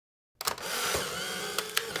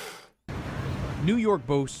New York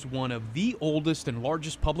boasts one of the oldest and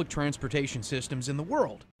largest public transportation systems in the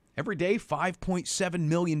world. Every day, 5.7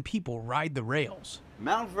 million people ride the rails.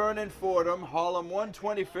 Mount Vernon, Fordham, Harlem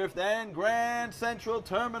 125th, and Grand Central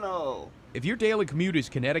Terminal. If your daily commute is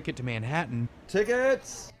Connecticut to Manhattan,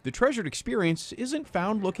 Tickets! the treasured experience isn't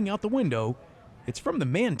found looking out the window. It's from the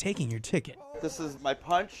man taking your ticket. This is my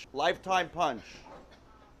punch, lifetime punch.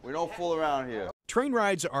 We don't fool around here. Train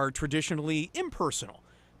rides are traditionally impersonal,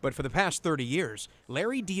 but for the past 30 years,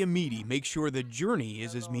 Larry Diomede makes sure the journey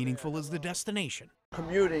is as meaningful as the destination.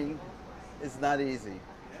 Commuting is not easy.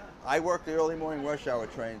 I work the early morning rush hour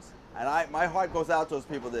trains, and my heart goes out to those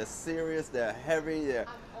people. They're serious, they're heavy, and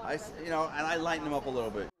I lighten them up a little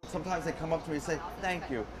bit. Sometimes they come up to me and say, "Thank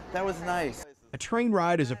you, that was nice." A train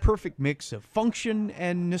ride is a perfect mix of function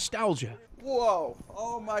and nostalgia. Whoa,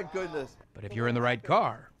 oh my goodness. But if you're in the right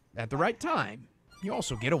car, at the right time, you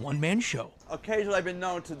also get a one-man show. Occasionally I've been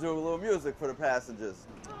known to do a little music for the passengers.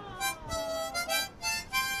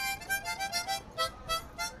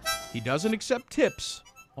 He doesn't accept tips.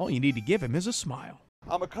 All you need to give him is a smile.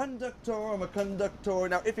 I'm a conductor.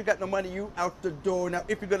 Now if you got no money, you out the door. Now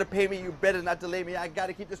if you're gonna pay me, you better not delay me. I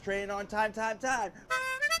gotta keep this train on time.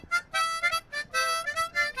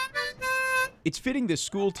 It's fitting this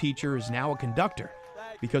school teacher is now a conductor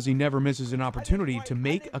because he never misses an opportunity to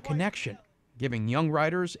make a connection, giving young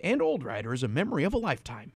riders and old riders a memory of a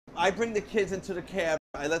lifetime. I bring the kids into the cab.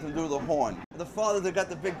 I let them do the horn. The fathers have got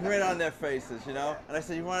the big grin on their faces, you know? And I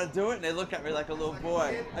said, "You want to do it?" And they look at me like a little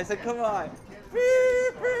boy. I said, "Come on."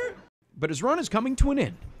 But his run is coming to an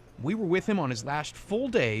end. We were with him on his last full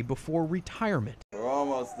day before retirement. We're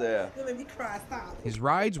almost there. You made me cry, stop. His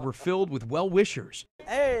rides were filled with well-wishers.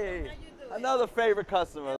 Hey, another favorite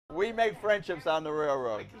customer. We make friendships on the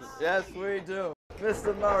railroad. Yes, we do.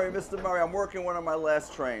 Mr. Murray, I'm working one of my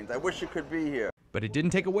last trains. I wish you could be here. But it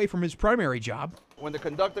didn't take away from his primary job. When the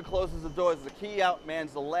conductor closes the doors, the key out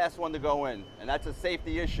man's the last one to go in, and that's a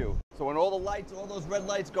safety issue. So when all the lights, all those red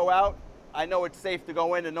lights go out, I know it's safe to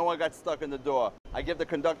go in and no one got stuck in the door. I give the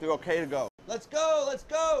conductor okay to go. Let's go, let's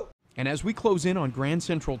go! And as we close in on Grand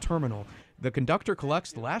Central Terminal, the conductor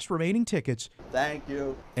collects the last remaining tickets. Thank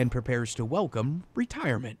you. And prepares to welcome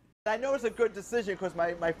retirement. I know it's a good decision because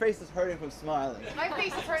my face is hurting from smiling. My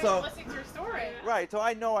face is hurting from listening to your story. Right, so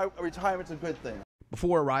I know retirement's a good thing.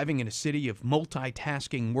 Before arriving in a city of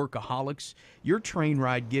multitasking workaholics, your train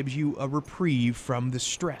ride gives you a reprieve from the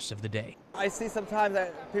stress of the day. I see sometimes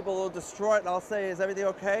that people are a little distraught and I'll say, "Is everything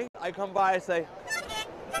okay?" I come by and say,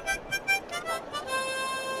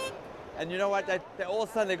 and you know what? All of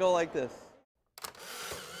a sudden they go like this.